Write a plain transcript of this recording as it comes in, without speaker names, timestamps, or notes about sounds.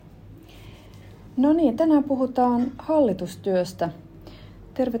No niin, tänään puhutaan hallitustyöstä.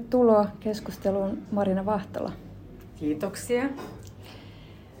 Tervetuloa keskusteluun Marina Vahtola. Kiitoksia.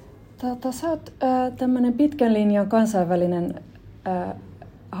 Sä oot tämmöinen pitkän linjan kansainvälinen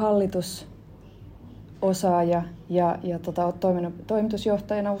hallitusosaaja ja oot toiminut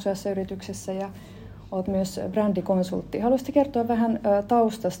toimitusjohtajana useassa yrityksessä ja oot myös brändikonsultti. Haluaisitko kertoa vähän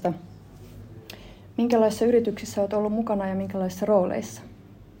taustasta? Minkälaisissa yrityksissä olet ollut mukana ja minkälaisissa rooleissa?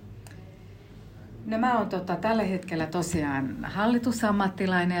 No mä oon tällä hetkellä tosiaan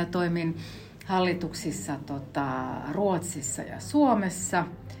hallitusammattilainen ja toimin hallituksissa Ruotsissa ja Suomessa.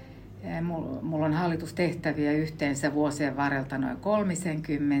 Mulla on hallitustehtäviä yhteensä vuosien varrelta noin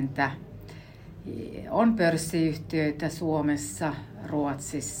 30. On pörssiyhtiöitä Suomessa,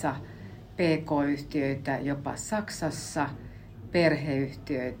 Ruotsissa, PK-yhtiöitä jopa Saksassa,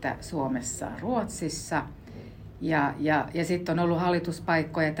 perheyhtiöitä Suomessa, Ruotsissa. Ja sitten on ollut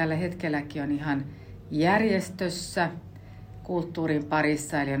hallituspaikkoja, tällä hetkelläkin on ihan järjestössä kulttuurin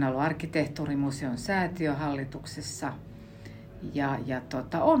parissa, eli on ollut arkkitehtuurimuseon säätiöhallituksessa ja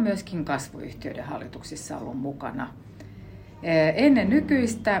on myöskin kasvuyhtiöiden hallituksissa ollut mukana. Ennen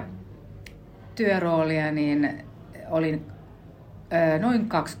nykyistä työroolia niin olin noin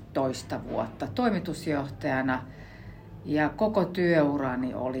 12 vuotta toimitusjohtajana ja koko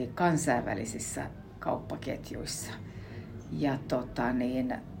työurani oli kansainvälisissä kauppaketjuissa. Ja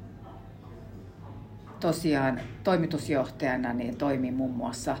tosiaan toimitusjohtajana niin toimin muun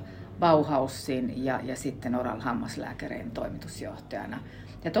muassa Bauhausin ja sitten Oral hammaslääkäreiden toimitusjohtajana.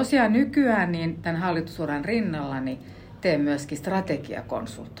 Ja tosiaan nykyään niin tämän hallitusuran rinnalla niin teen myöskin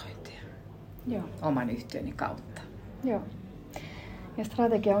strategiakonsultointia oman yhtiöni kautta. Joo. Ja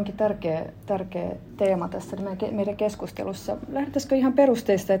strategia onkin tärkeä teema tässä meidän keskustelussa. Lähdettäisikö ihan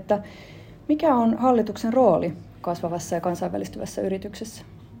perusteista, että mikä on hallituksen rooli kasvavassa ja kansainvälistyvässä yrityksessä?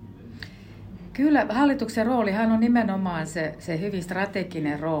 Kyllä, hallituksen roolihan on nimenomaan se hyvin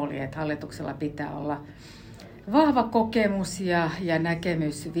strateginen rooli, että hallituksella pitää olla vahva kokemus ja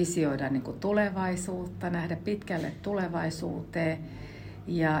näkemys visioida niin kuin tulevaisuutta, nähdä pitkälle tulevaisuuteen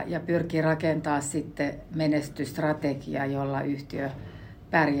ja pyrkii rakentaa sitten menestysstrategiaa, jolla yhtiö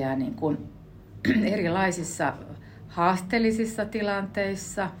pärjää niin kuin erilaisissa haasteellisissa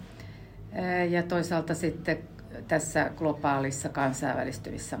tilanteissa ja toisaalta sitten tässä globaalissa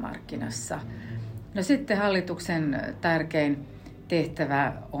kansainvälistyvissä markkinassa. No sitten hallituksen tärkein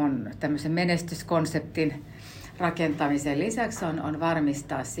tehtävä on tämmöisen menestyskonseptin rakentamisen lisäksi on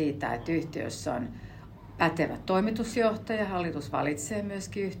varmistaa siitä, että yhtiössä on pätevä toimitusjohtaja. Hallitus valitsee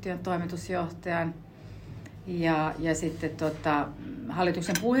myöskin yhtiön toimitusjohtajan. Ja sitten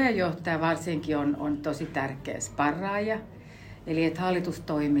hallituksen puheenjohtaja varsinkin on tosi tärkeä sparraaja. Eli että hallitus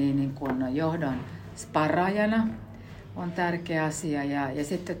toimii niin kuin johdon sparraajana on tärkeä asia ja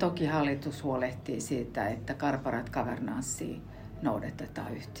sitten toki hallitus huolehtii siitä, että corporate governancea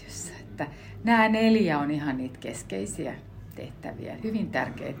noudatetaan yhtiössä. Että nämä 4 on ihan niitä keskeisiä tehtäviä, hyvin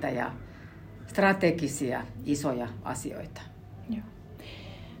tärkeitä ja strategisia isoja asioita. Joo.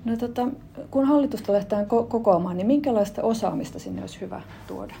 No, kun hallitusta lähdetään kokoamaan, niin minkälaista osaamista sinne olisi hyvä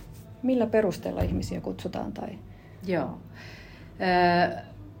tuoda? Millä perusteella ihmisiä kutsutaan? Joo.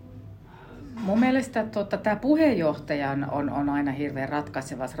 Mun mielestä tämä puheenjohtaja on aina hirveän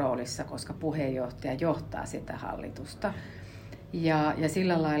ratkaisevassa roolissa, koska puheenjohtaja johtaa sitä hallitusta. Ja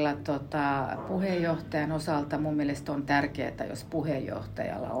sillä lailla puheenjohtajan osalta mun mielestä on tärkeää, jos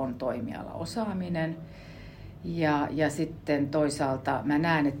puheenjohtajalla on toimialaosaaminen. Ja sitten toisaalta mä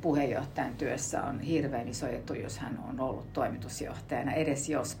näen, että puheenjohtajan työssä on hirveän iso etu, jos hän on ollut toimitusjohtajana edes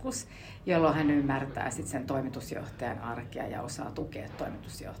joskus, jolloin hän ymmärtää sitten sen toimitusjohtajan arkea ja osaa tukea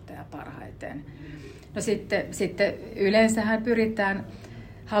toimitusjohtajaa parhaiten. No sitten yleensähän pyritään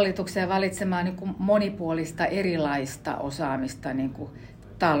hallitukseen valitsemaan niin kuin monipuolista erilaista osaamista, niin kuin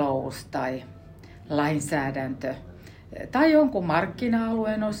talous tai lainsäädäntö, tai jonkun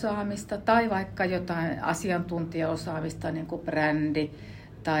markkina-alueen osaamista, tai vaikka jotain asiantuntijaosaamista, niin kuin brändi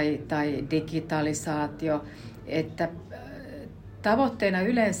tai digitalisaatio. Että tavoitteena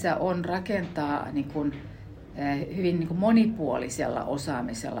yleensä on rakentaa niin kuin hyvin niin kuin monipuolisella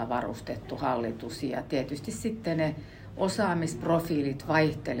osaamisella varustettu hallitus. Ja tietysti sitten ne osaamisprofiilit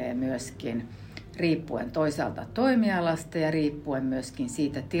vaihtelee myöskin riippuen toisaalta toimialasta ja riippuen myöskin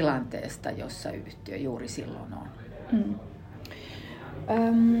siitä tilanteesta, jossa yhtiö juuri silloin on.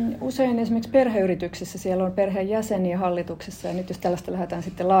 Usein esimerkiksi perheyrityksissä siellä on perheenjäseniä hallituksessa ja nyt jos tällaista lähdetään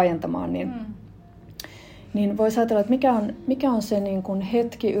sitten laajentamaan, niin voisi ajatella, että mikä on se niin kuin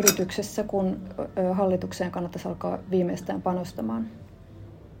hetki yrityksessä, kun hallitukseen kannattaisi alkaa viimeistään panostamaan?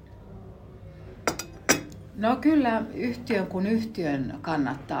 No kyllä yhtiön kun yhtiön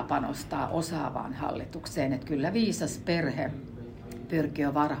kannattaa panostaa osaavaan hallitukseen, että kyllä viisas perhe pyrkii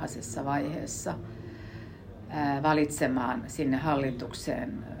jo varhaisessa vaiheessa valitsemaan sinne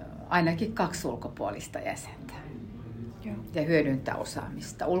hallitukseen ainakin 2 ulkopuolista jäsentä. Joo. Ja hyödyntää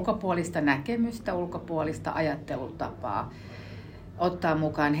osaamista, ulkopuolista näkemystä, ulkopuolista ajattelutapaa, ottaa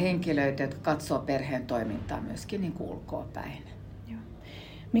mukaan henkilöitä, jotka katsoo perheen toimintaa myöskin niin kuin ulkoapäin. Joo.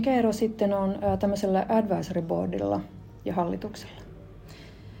 Mikä ero sitten on tämmöisellä advisory boardilla ja hallituksella?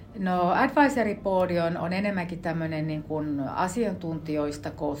 No advisory board on enemmänkin tämmöinen niin kuin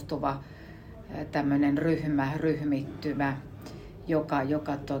asiantuntijoista koostuva tämmöinen ryhmittymä, joka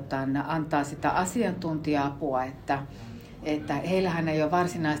antaa sitä asiantuntija-apua, että heillähän ei ole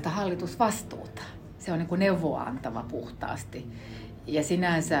varsinaista hallitusvastuuta. Se on niin kuin neuvoa antava puhtaasti. Ja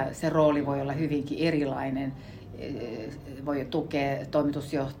sinänsä se rooli voi olla hyvinkin erilainen. Voi tukea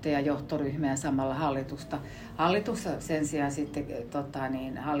toimitusjohtaja, johtoryhmää ja samalla hallitusta. Hallitus sen sijaan sitten,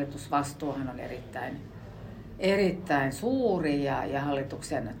 hallitusvastuuhan on erittäin suuri ja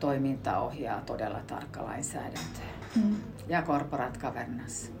hallituksen toiminta ohjaa todella tarkka lainsäädäntöä ja corporate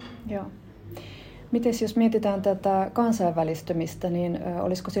governance. Joo. Mites jos mietitään tätä kansainvälistymistä, niin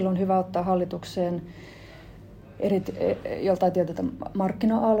olisiko silloin hyvä ottaa hallitukseen joltain tietyltä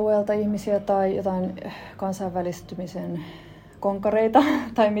markkina-alueelta ihmisiä tai jotain kansainvälistymisen konkareita,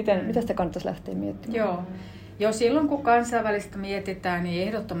 tai miten sitä kannattaisi lähteä miettimään? Joo, silloin kun kansainvälistä mietitään, niin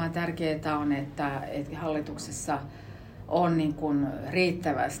ehdottoman tärkeää on, että hallituksessa on niin kuin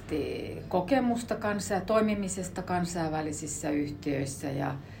riittävästi kokemusta toimimisesta kansainvälisissä yhtiöissä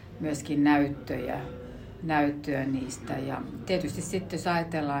ja myöskin näyttöä niistä. Ja tietysti sitten jos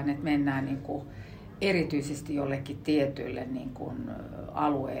ajatellaan, että mennään niin kuin erityisesti jollekin tietyille niin kuin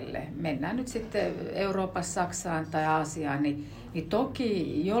alueelle, mennään nyt sitten Euroopassa, Saksaan tai Aasiaan, niin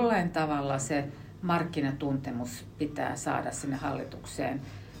toki jollain tavalla se markkinatuntemus pitää saada sinne hallitukseen.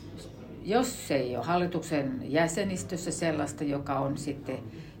 Jos ei ole hallituksen jäsenistössä sellaista, joka on sitten,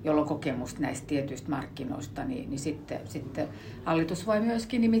 jolla on kokemusta näistä tietyistä markkinoista, niin sitten hallitus voi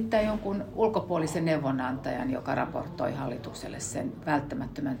myöskin nimittää jonkun ulkopuolisen neuvonantajan, joka raportoi hallitukselle sen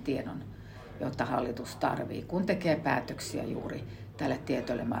välttämättömän tiedon, jota hallitus tarvitsee, kun tekee päätöksiä juuri tälle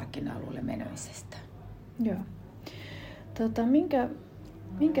tietylle markkina-alueelle menemisestä. Joo.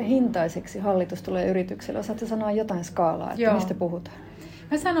 Minkä hintaiseksi hallitus tulee yritykselle? Osaatko sanoa jotain skaalaa, että mistä puhutaan?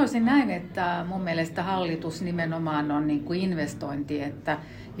 Mä sanoisin näin, että mun mielestä hallitus nimenomaan on niin kuin investointi, että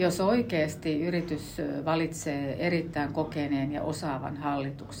jos oikeasti yritys valitsee erittäin kokeneen ja osaavan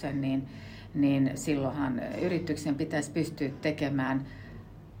hallituksen, niin silloinhan yrityksen pitäisi pystyä tekemään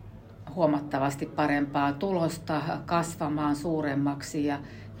huomattavasti parempaa tulosta, kasvamaan suuremmaksi, ja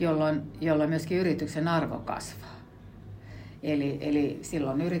jolloin myöskin yrityksen arvo kasvaa. Eli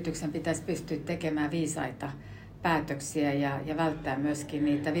silloin yrityksen pitäisi pystyä tekemään viisaita päätöksiä ja välttää myöskin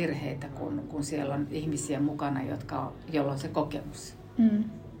niitä virheitä, kun siellä on ihmisiä mukana, joilla on se kokemus. Mm.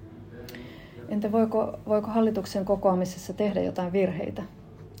 Entä voiko hallituksen kokoamisessa tehdä jotain virheitä?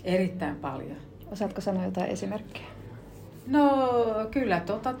 Erittäin paljon. Osaatko sanoa jotain esimerkkejä? No kyllä,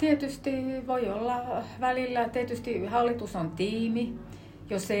 tietysti voi olla välillä. Tietysti hallitus on tiimi.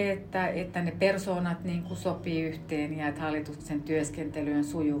 Jo se, että ne persoonat niin kuin sopii yhteen ja että hallituksen työskentely on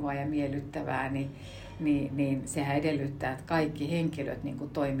sujuvaa ja miellyttävää, niin sehän edellyttää, että kaikki henkilöt niin kuin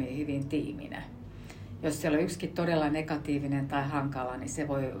toimii hyvin tiiminä. Jos siellä on yksikin todella negatiivinen tai hankala, niin se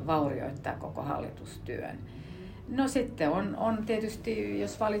voi vaurioittaa koko hallitustyön. No sitten on tietysti,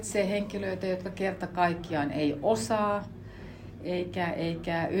 jos valitsee henkilöitä, jotka kerta kaikkiaan ei osaa,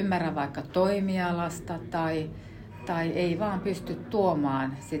 eikä ymmärrä vaikka toimialasta tai ei vaan pysty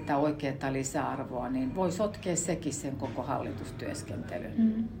tuomaan sitä oikeaa lisäarvoa, niin voi sotkea sekin sen koko hallitustyöskentelyn.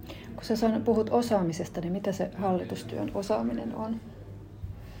 Mm. Kun sä puhut osaamisesta, niin mitä se hallitustyön osaaminen on?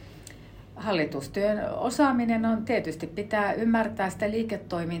 Hallitustyön osaaminen on tietysti, pitää ymmärtää sitä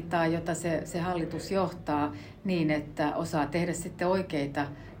liiketoimintaa, jota se hallitus johtaa niin, että osaa tehdä sitten oikeita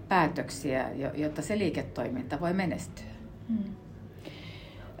päätöksiä, jotta se liiketoiminta voi menestyä.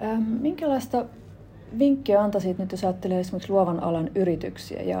 Minkälaista vinkkiä antaisit nyt, jos ajattelee esimerkiksi luovan alan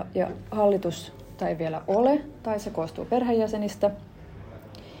yrityksiä ja hallitus ei vielä ole, tai se koostuu perheenjäsenistä,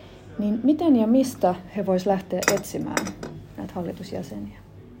 niin miten ja mistä he voisivat lähteä etsimään näitä hallitusjäseniä?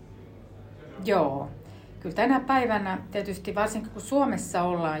 Joo, kyllä tänä päivänä tietysti varsinkin kun Suomessa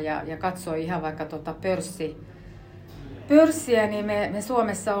ollaan ja katsoo ihan vaikka pörssiä, niin me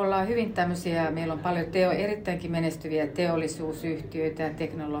Suomessa ollaan hyvin tämmöisiä, meillä on paljon erittäinkin menestyviä teollisuusyhtiöitä ja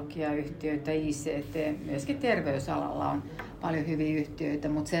teknologiayhtiöitä, ICT, myöskin terveysalalla on paljon hyviä yhtiöitä,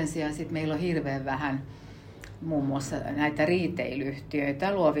 mutta sen sijaan sit meillä on hirveän vähän muun muassa näitä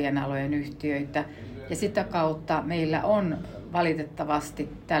retail-yhtiöitä, luovien alojen yhtiöitä, Ja sitä kautta meillä on valitettavasti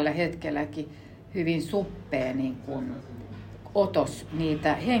tällä hetkelläkin hyvin suppea niin kuin otos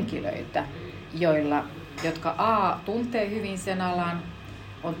niitä henkilöitä, jotka tuntee hyvin sen alan,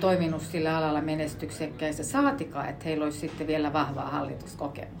 on toiminut sillä alalla menestyksekkäissä, saatika, että heillä olisi sitten vielä vahvaa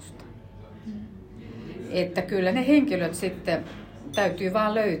hallituskokemusta. Että kyllä ne henkilöt sitten täytyy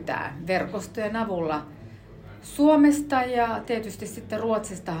vaan löytää verkostojen avulla Suomesta ja tietysti sitten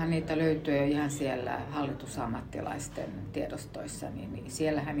Ruotsistahan niitä löytyy jo ihan siellä hallitusammattilaisten tiedostoissa, niin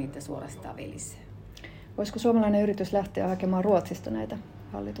siellähän niitä suorastaan vilisee. Voisiko suomalainen yritys lähteä hakemaan Ruotsista näitä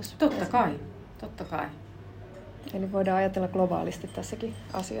Totta kai. Eli voidaan ajatella globaalisti tässäkin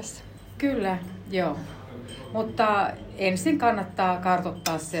asiassa. Kyllä, joo. Mutta ensin kannattaa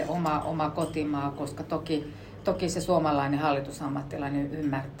kartoittaa se oma kotimaa, koska toki se suomalainen hallitusammattilainen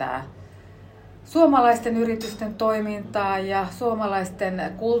ymmärtää suomalaisten yritysten toimintaa ja suomalaisten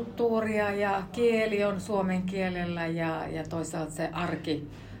kulttuuria ja kieli on suomen kielellä ja toisaalta se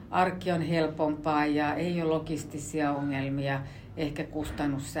arki on helpompaa ja ei ole logistisia ongelmia, ehkä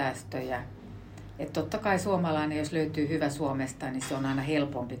kustannussäästöjä. Että totta kai suomalainen, jos löytyy hyvä Suomesta, niin se on aina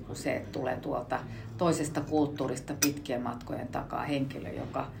helpompi kuin se, että tulee tuolta toisesta kulttuurista pitkien matkojen takaa henkilö,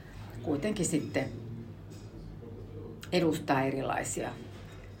 joka kuitenkin sitten edustaa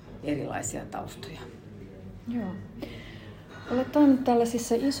erilaisia taustoja. Joo. Olet toiminut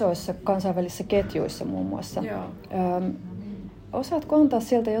tällaisissa isoissa kansainvälisissä ketjuissa muun muassa. Joo. Osaatko antaa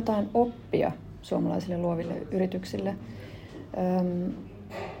sieltä jotain oppia suomalaisille luoville yrityksille?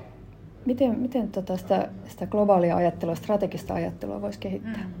 Miten sitä globaalia ajattelua, strategista ajattelua voisi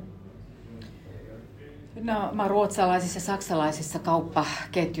kehittää? No, mä oon ruotsalaisissa ja saksalaisissa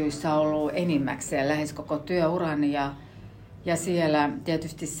kauppaketjuissa ollut enimmäkseen lähes koko työurani ja siellä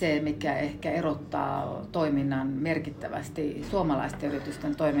tietysti se, mikä ehkä erottaa toiminnan merkittävästi suomalaisten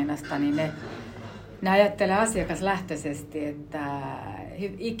yritysten toiminnasta, niin ne ajattelee asiakaslähtöisesti, että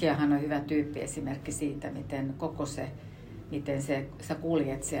Ikeahan on hyvä tyyppiesimerkki siitä, miten sä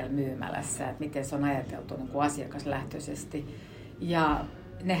kuljet siellä myymälässä, että miten se on ajateltu niin kuin asiakaslähtöisesti. Ja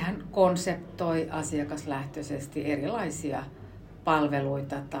nehän konseptoi asiakaslähtöisesti erilaisia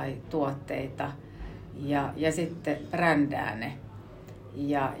palveluita tai tuotteita ja sitten brändää ne.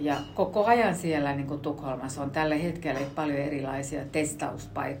 Ja koko ajan siellä niin kuin Tukholmassa on tällä hetkellä paljon erilaisia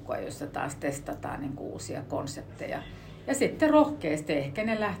testauspaikkoja, joissa taas testataan niin kuin uusia konsepteja. Ja sitten rohkeasti, ehkä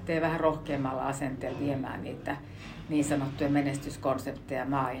ne lähtee vähän rohkeammalla asenteella viemään niitä niin sanottuja menestyskonsepteja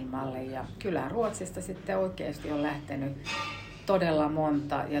maailmalle. Ja kyllä Ruotsista sitten oikeasti on lähtenyt todella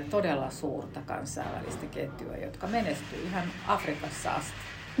monta ja todella suurta kansainvälistä ketjua, jotka menestyy ihan Afrikassa asti.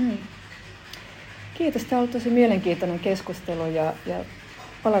 Kiitos, tämä on ollut tosi mielenkiintoinen keskustelu ja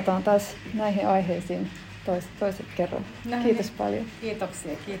palataan taas näihin aiheisiin toiset kerran. Kiitos paljon.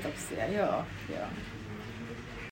 Kiitoksia, joo.